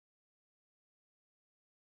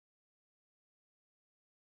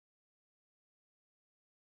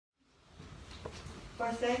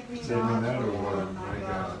Forsake me Send me not, not, O O Lord, Lord, my my God.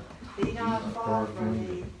 God. Be not far from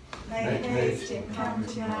me. Make haste and come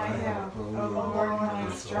to my help, O Lord, my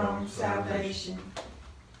strong salvation.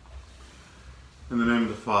 In the name of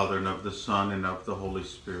the Father, and of the Son, and of the Holy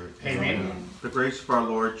Spirit. Amen. The grace of our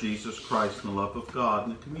Lord Jesus Christ, and the love of God,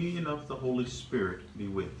 and the communion of the Holy Spirit be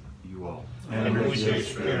with you all. And with your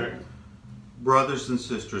spirit. Brothers and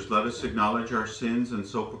sisters, let us acknowledge our sins and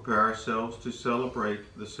so prepare ourselves to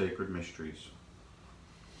celebrate the sacred mysteries.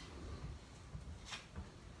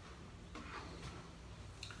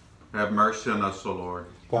 Have mercy on us, O Lord.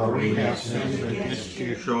 For we have sinned against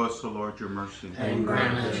you. Show us, O Lord, your mercy. And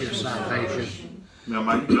grant us your salvation. May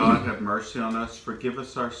Almighty God have mercy on us, forgive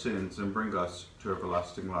us our sins, and bring us to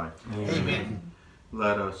everlasting life. Amen.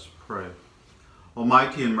 Let us pray.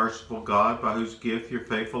 Almighty and merciful God, by whose gift your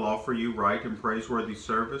faithful offer you right and praiseworthy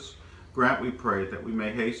service, grant, we pray, that we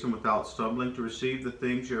may hasten without stumbling to receive the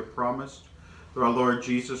things you have promised. Through our Lord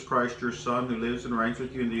Jesus Christ, your Son, who lives and reigns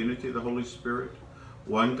with you in the unity of the Holy Spirit,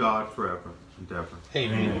 one God forever and ever.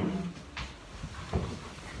 Amen.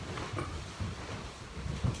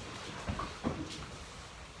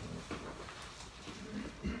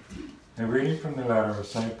 A reading from the letter of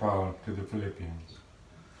St. Paul to the Philippians.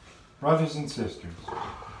 Brothers and sisters,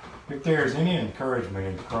 if there is any encouragement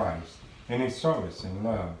in Christ, any solace in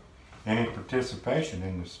love, any participation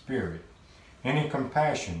in the Spirit, any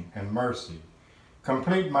compassion and mercy,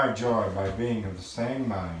 complete my joy by being of the same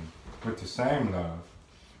mind, with the same love,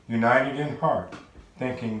 united in heart,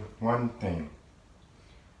 thinking one thing.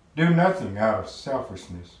 Do nothing out of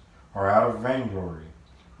selfishness or out of vainglory.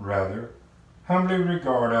 Rather, humbly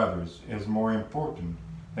regard others as more important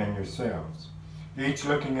than yourselves, each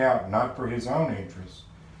looking out not for his own interests,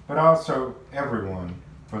 but also everyone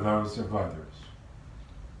for those of others.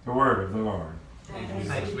 The word of the Lord.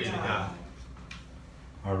 Thanks be to God.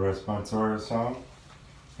 Our responsorial psalm.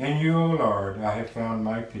 In you, O Lord, I have found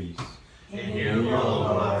my peace. In you, O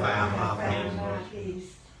Lord, I found my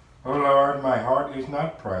peace. O Lord, my heart is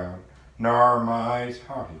not proud, nor are my eyes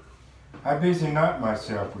haughty. I busy not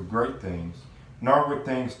myself with great things, nor with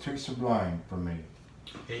things too sublime for me.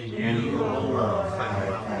 In you, O Lord, I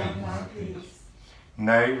found my peace.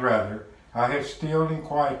 Nay, rather, I have stilled and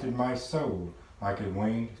quieted my soul like a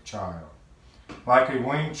weaned child. Like a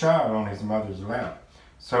weaned child on his mother's lap,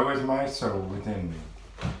 so is my soul within me.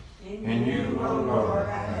 In you, O Lord,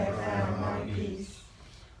 I have found my peace.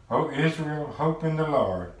 O Israel, hope in the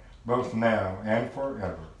Lord, both now and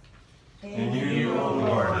forever. In you, O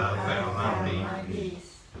Lord, I found my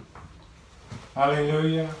peace.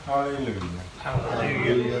 Hallelujah, hallelujah.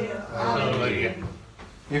 Hallelujah. Hallelujah.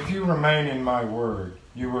 If you remain in my word,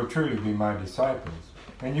 you will truly be my disciples,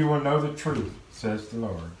 and you will know the truth, says the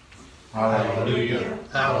Lord. Hallelujah.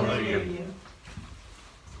 Hallelujah.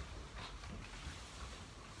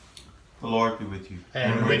 The Lord be with you.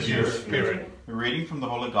 And with your spirit. A reading from the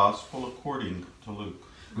Holy Gospel according to Luke.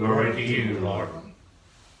 Glory to you, Lord.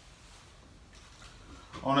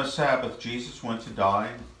 On a Sabbath, Jesus went to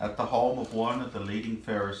dine at the home of one of the leading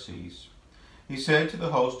Pharisees. He said to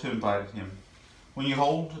the host who invited him, "When you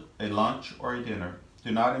hold a lunch or a dinner,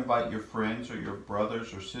 do not invite your friends or your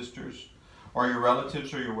brothers or sisters, or your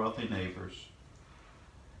relatives or your wealthy neighbors,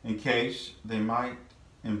 in case they might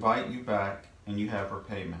invite you back and you have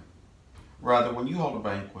repayment. Rather, when you hold a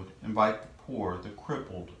banquet, invite the poor, the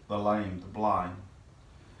crippled, the lame, the blind.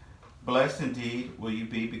 Blessed indeed will you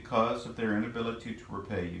be because of their inability to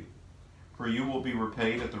repay you, for you will be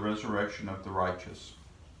repaid at the resurrection of the righteous."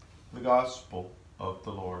 The Gospel of the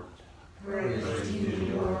Lord. Praise to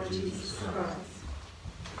you, Lord Jesus Christ.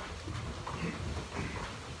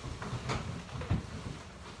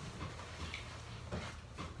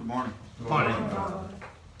 Good morning. Good morning.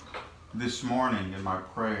 This morning in my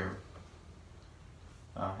prayer,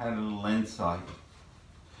 I had a little insight.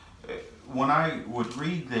 When I would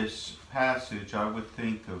read this passage, I would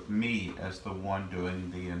think of me as the one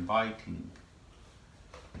doing the inviting.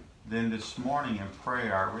 Then this morning in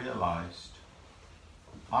prayer, I realized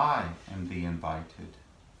I am the invited.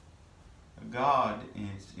 God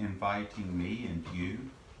is inviting me and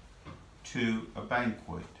you to a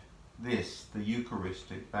banquet, this, the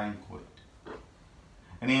Eucharistic banquet.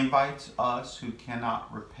 And he invites us who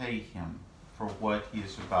cannot repay him for what he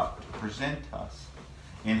is about to present us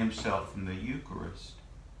in himself in the Eucharist.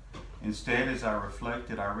 Instead, as I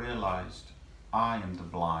reflected, I realized I am the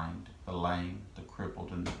blind, the lame, the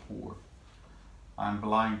crippled, and the poor. I'm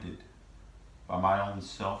blinded by my own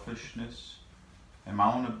selfishness and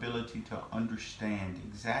my own ability to understand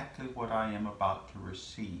exactly what I am about to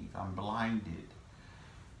receive. I'm blinded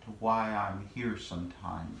to why I'm here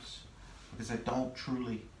sometimes, because I don't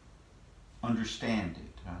truly understand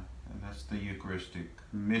it. And that's the Eucharistic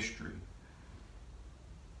mystery.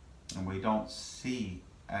 And we don't see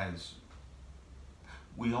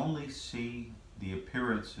we only see the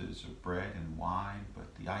appearances of bread and wine,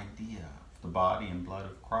 but the idea of the body and blood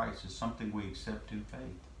of Christ is something we accept in faith.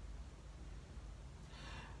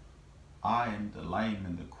 I am the lame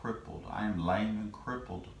and the crippled. I am lame and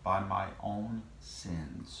crippled by my own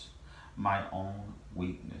sins, my own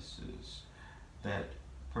weaknesses that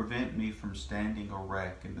prevent me from standing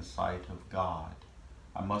erect in the sight of God.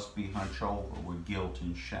 I must be hunched over with guilt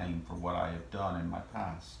and shame for what I have done in my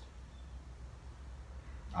past.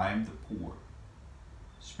 I am the poor,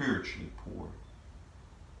 spiritually poor,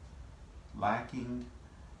 lacking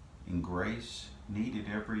in grace needed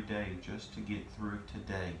every day just to get through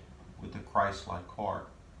today with a Christ-like heart.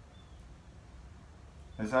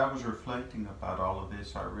 As I was reflecting about all of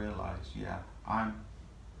this, I realized, I've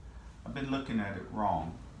been looking at it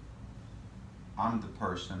wrong. I'm the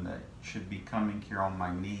person that should be coming here on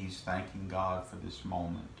my knees thanking God for this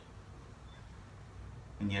moment.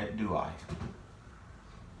 And yet, do I?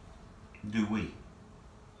 Do we?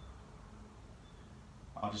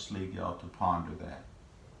 I'll just leave y'all to ponder that.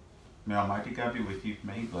 May Almighty God be with you.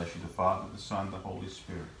 May He bless you, the Father, the Son, the Holy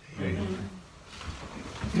Spirit. Amen.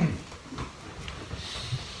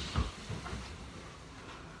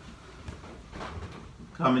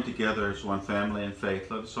 Coming together as one family in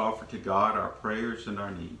faith, let us offer to God our prayers and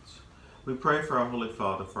our needs. We pray for our Holy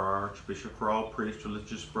Father, for our Archbishop, for all priests,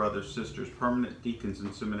 religious brothers, sisters, permanent deacons,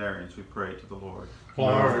 and seminarians. We pray to the Lord.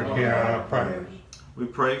 Lord, hear our prayers. We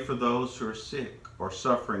pray for those who are sick or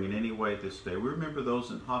suffering in any way this day. We remember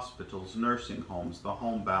those in hospitals, nursing homes, the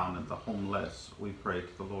homebound, and the homeless. We pray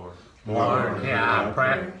to the Lord. Lord, hear our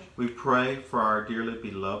prayers. We pray for our dearly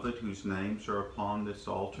beloved whose names are upon this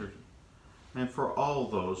altar, and for all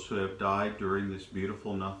those who have died during this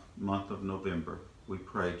beautiful month of November. We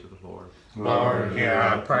pray to the Lord. Lord, hear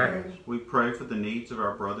our prayers. We pray for the needs of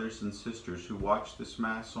our brothers and sisters who watch this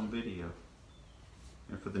Mass on video,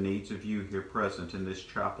 and for the needs of you here present in this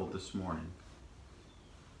chapel this morning.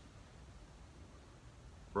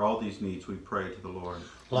 For all these needs, we pray to the Lord.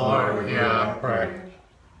 Lord, hear our prayers.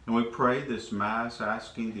 And we pray this Mass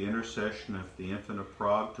asking the intercession of the Infant of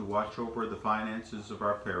Prague to watch over the finances of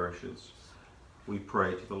our parishes. We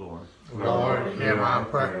pray to the Lord. Lord, hear our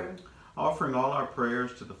prayers. Offering all our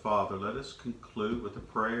prayers to the Father, let us conclude with a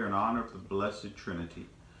prayer in honor of the Blessed Trinity.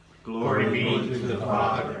 Glory be to the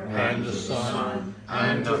Father, and the Son,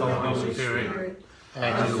 and the Holy Spirit,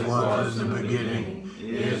 as it was in the beginning,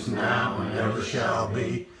 is now, and ever shall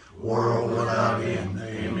be, world without end.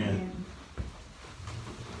 Amen.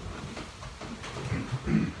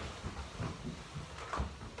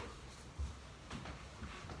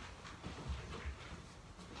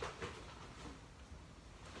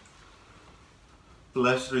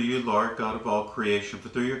 Blessed are you, Lord, God of all creation, for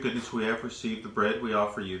through your goodness we have received the bread we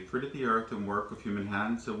offer you, fruit of the earth and work of human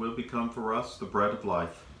hands, that will become for us the bread of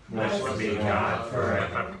life. Blessed be God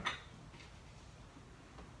forever.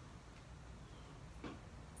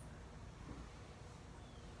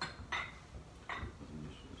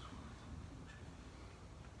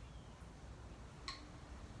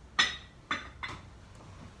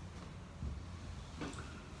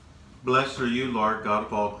 Blessed are you, Lord, God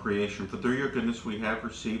of all creation, for through your goodness we have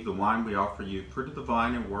received the wine we offer you, fruit of the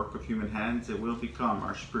vine and work of human hands, that will become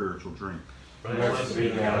our spiritual drink. Blessed be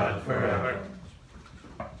God forever.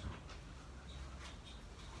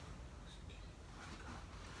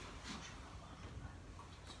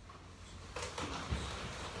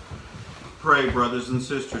 Pray, brothers and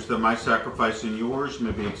sisters, that my sacrifice and yours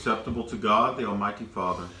may be acceptable to God, the Almighty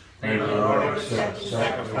Father. May the Lord accept the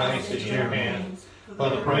sacrifice at your hands, for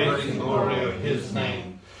the praise and glory of his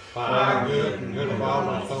name, by our good and good of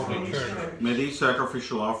all his holy church. May these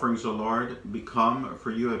sacrificial offerings, O Lord, become for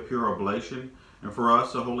you a pure oblation, and for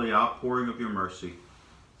us a holy outpouring of your mercy,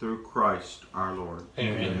 through Christ our Lord.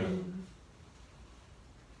 Amen.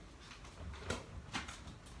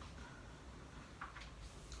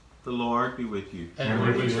 The Lord be with you. And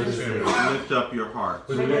with your spirit. Lift up your hearts.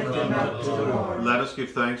 We lift them up to the Lord. Let us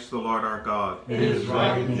give thanks to the Lord our God. It is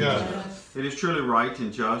right and just. It is truly right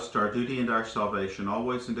and just, our duty and our salvation,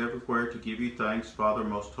 always and everywhere to give you thanks, Father,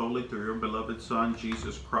 most holy, through your beloved Son,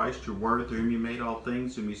 Jesus Christ, your Word, through whom you made all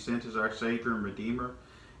things, whom you sent as our Savior and Redeemer,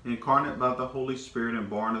 incarnate by the Holy Spirit and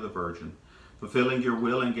born of the Virgin. Fulfilling your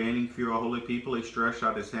will and gaining for you a holy people, he stretched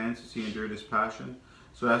out his hands as he endured his passion,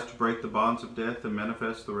 so as to break the bonds of death and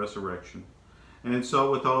manifest the resurrection. And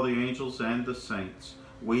so with all the angels and the saints,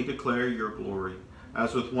 we declare your glory,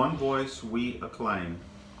 as with one voice we acclaim,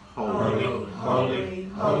 Holy, Holy, holy,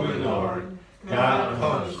 holy Lord, God of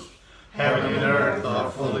hosts, Heaven and earth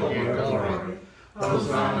are full of your glory.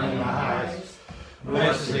 Hosanna in the highest.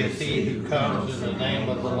 Blessed is he who comes in the name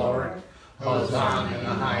of the Lord. Hosanna in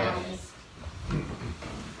the highest.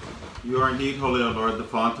 You are indeed holy, O Lord, the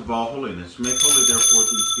font of all holiness. Make holy, therefore,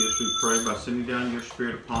 these gifts, we pray, by sending down your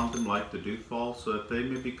Spirit upon them like the dewfall, so that they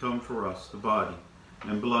may become for us the body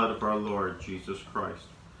and blood of our Lord Jesus Christ.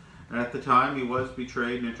 And at the time he was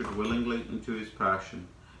betrayed and entered willingly into his passion,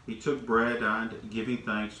 he took bread and, giving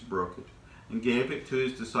thanks, broke it, and gave it to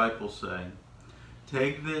his disciples, saying,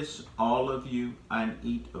 Take this, all of you, and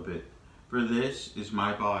eat of it, for this is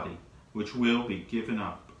my body, which will be given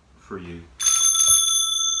up for you.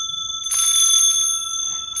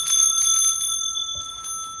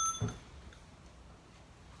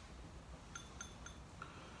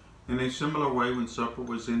 In a similar way, when supper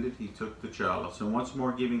was ended, he took the chalice, and once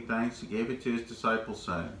more giving thanks, he gave it to his disciples,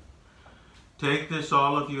 saying, Take this,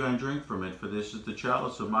 all of you, and drink from it, for this is the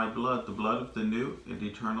chalice of my blood, the blood of the new and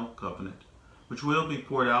eternal covenant, which will be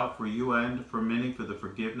poured out for you and for many for the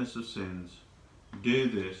forgiveness of sins. Do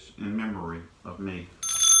this in memory of me.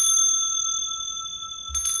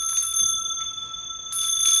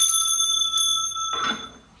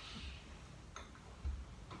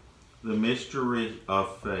 The mystery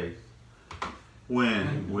of faith.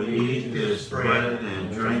 When we eat this bread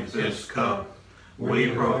and drink this cup,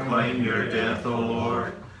 we proclaim your death, O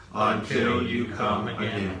Lord, until you come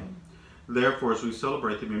again. Therefore, as we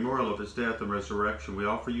celebrate the memorial of his death and resurrection, we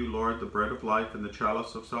offer you, Lord, the bread of life and the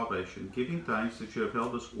chalice of salvation, giving thanks that you have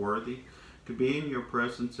held us worthy to be in your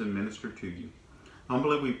presence and minister to you.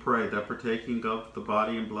 Humbly we pray that, partaking of the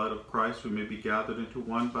body and blood of Christ, we may be gathered into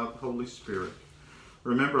one by the Holy Spirit.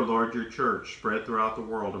 Remember, Lord, your church spread throughout the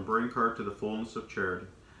world, and bring her to the fullness of charity,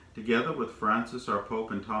 together with Francis our Pope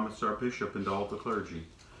and Thomas our Bishop and all the clergy.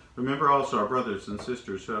 Remember also our brothers and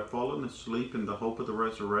sisters who have fallen asleep in the hope of the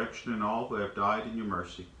resurrection, and all who have died in your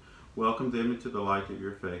mercy. Welcome them into the light of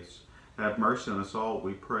your face. Have mercy on us all,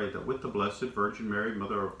 we pray, that with the Blessed Virgin Mary,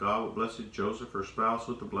 Mother of God, with blessed Joseph, her spouse,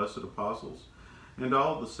 with the blessed apostles, and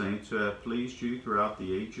all the saints who have pleased you throughout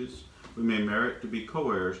the ages, we may merit to be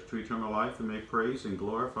co-heirs to eternal life, and may praise and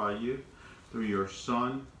glorify you through your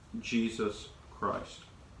Son, Jesus Christ.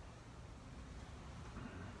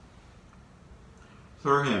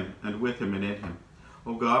 Through him, and with him, and in him,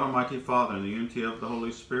 O God, Almighty Father, in the unity of the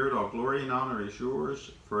Holy Spirit, all glory and honor is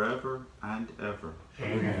yours forever and ever.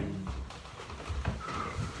 Amen.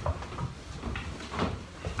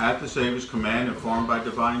 At the Savior's command, informed by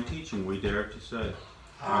divine teaching, we dare to say,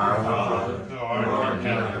 Our Father, who art in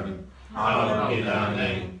heaven, hallowed be thy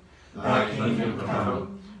name. Thy kingdom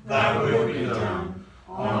come, thy will be done,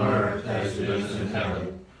 on earth as it is in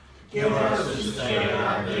heaven. Give us this day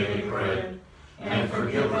our daily bread, and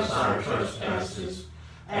forgive us our trespasses,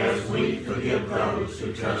 as we forgive those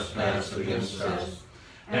who trespass against us.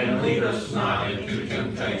 And lead us not into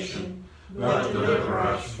temptation, but deliver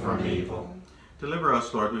us from evil. Deliver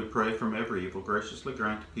us, Lord, we pray, from every evil. Graciously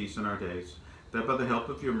grant peace in our days, that by the help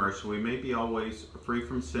of your mercy we may be always free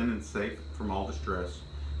from sin and safe from all distress.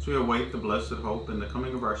 So we await the blessed hope and the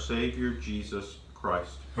coming of our Savior, Jesus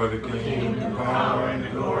Christ. For the kingdom, the power, and the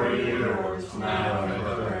glory are yours, now and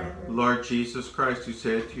forever. Lord Jesus Christ, who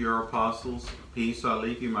said to your apostles, Peace I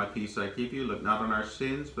leave you, my peace I give you, look not on our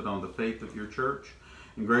sins, but on the faith of your church,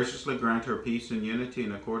 and graciously grant her peace and unity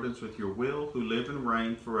in accordance with your will, who live and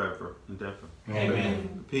reign forever and ever. Amen.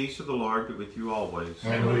 The peace of the Lord be with you always.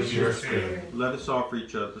 And with your spirit. Let us offer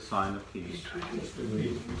each other the sign of peace.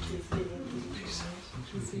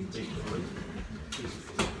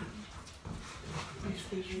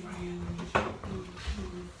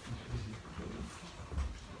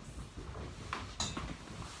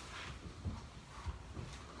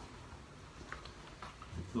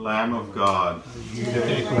 Lamb of God, You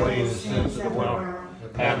take away the sins of the world.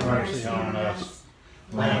 Have mercy on us.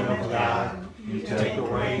 Lamb of God, you take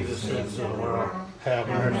away the sins of the world. Have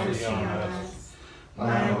mercy on us.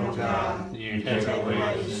 Lamb of God, you take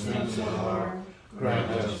away the sins of the world.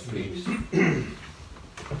 Grant us peace.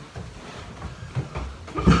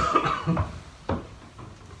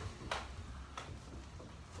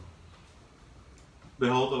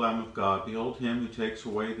 behold the Lamb of God, behold him who takes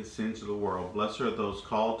away the sins of the world. Blessed are those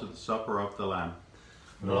called to the supper of the Lamb.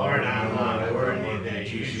 Lord, I am not worthy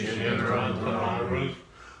that you should enter under my roof,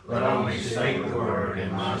 but only say the word,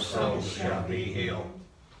 and my soul shall be healed.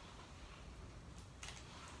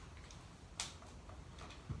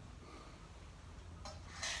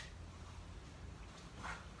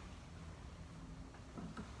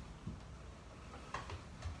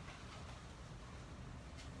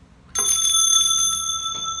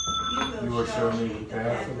 You will show me the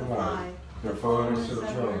path of life. the fullness of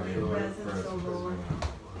joy, your your presence, O presence, Lord. Lord.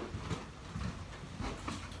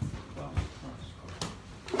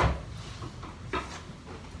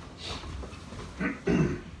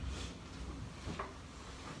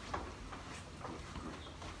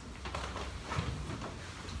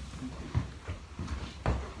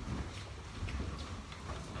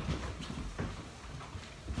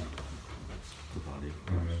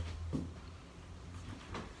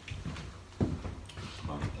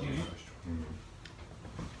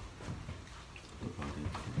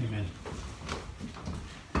 Amen. Amen.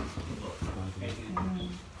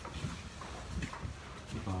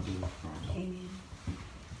 The body of Christ. Amen.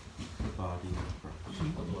 The body of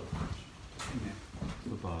Christ.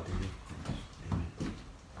 Amen.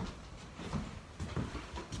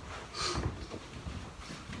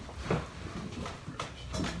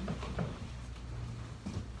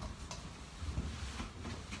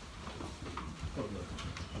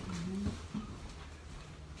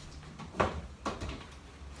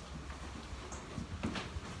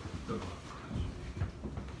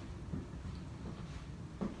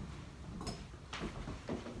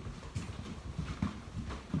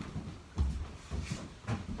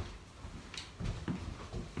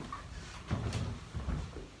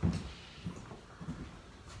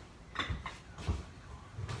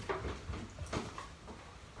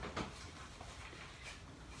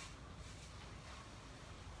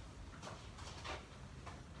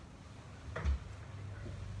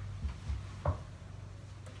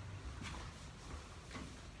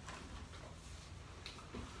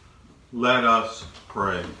 Let us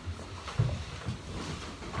pray.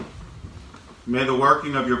 May the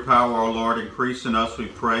working of your power, O Lord, increase in us, we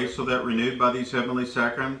pray, so that renewed by these heavenly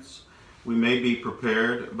sacraments, we may be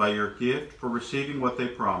prepared by your gift for receiving what they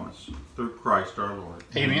promise. Through Christ our Lord.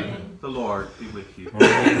 Amen. The Lord be with you.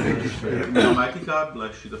 May Almighty God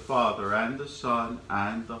bless you, the Father, and the Son,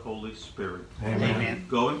 and the Holy Spirit. Amen.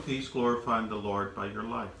 Go in peace, glorifying the Lord by your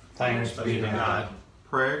life. Thanks be to God.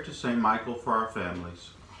 Prayer to Saint Michael for our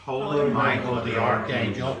families. Holy Michael the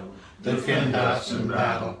Archangel, defend us in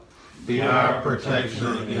battle. Be our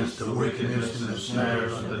protection against the wickedness and the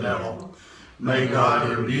snares of the devil. May God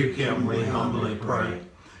rebuke him, we humbly pray.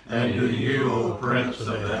 And to you, O Prince of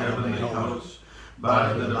the heavenly host,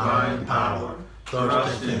 by the divine power,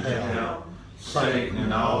 thrust into hell Satan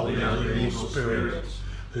and all the other evil spirits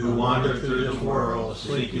who wander through this world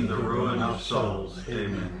seeking the ruin of souls.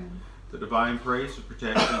 Amen. The divine praise of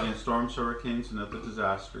protection against storms, hurricanes, and other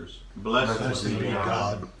disasters. Blessed be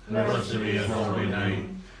God. Blessed be his holy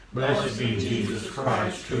name. Blessed be Jesus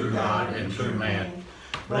Christ, true God and true man.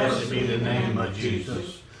 Blessed be the name of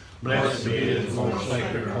Jesus. Blessed be his most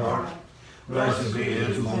sacred heart. Blessed be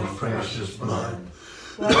his most precious blood.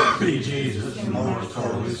 Blessed be Jesus, the most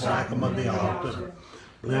holy sacrament of the altar.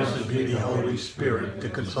 Blessed be the Holy Spirit, the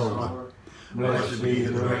Consoler. Blessed be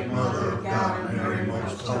the great Mother of God, Mary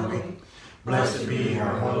most holy. Blessed be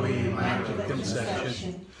her holy immaculate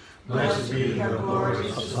conception. Blessed be her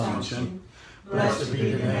glorious assumption. Blessed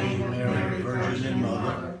be the name Mary, Virgin and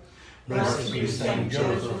Mother. Blessed be Saint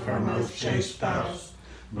Joseph, her most chaste spouse.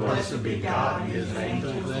 Blessed be God, his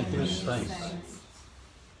angels, and his saints.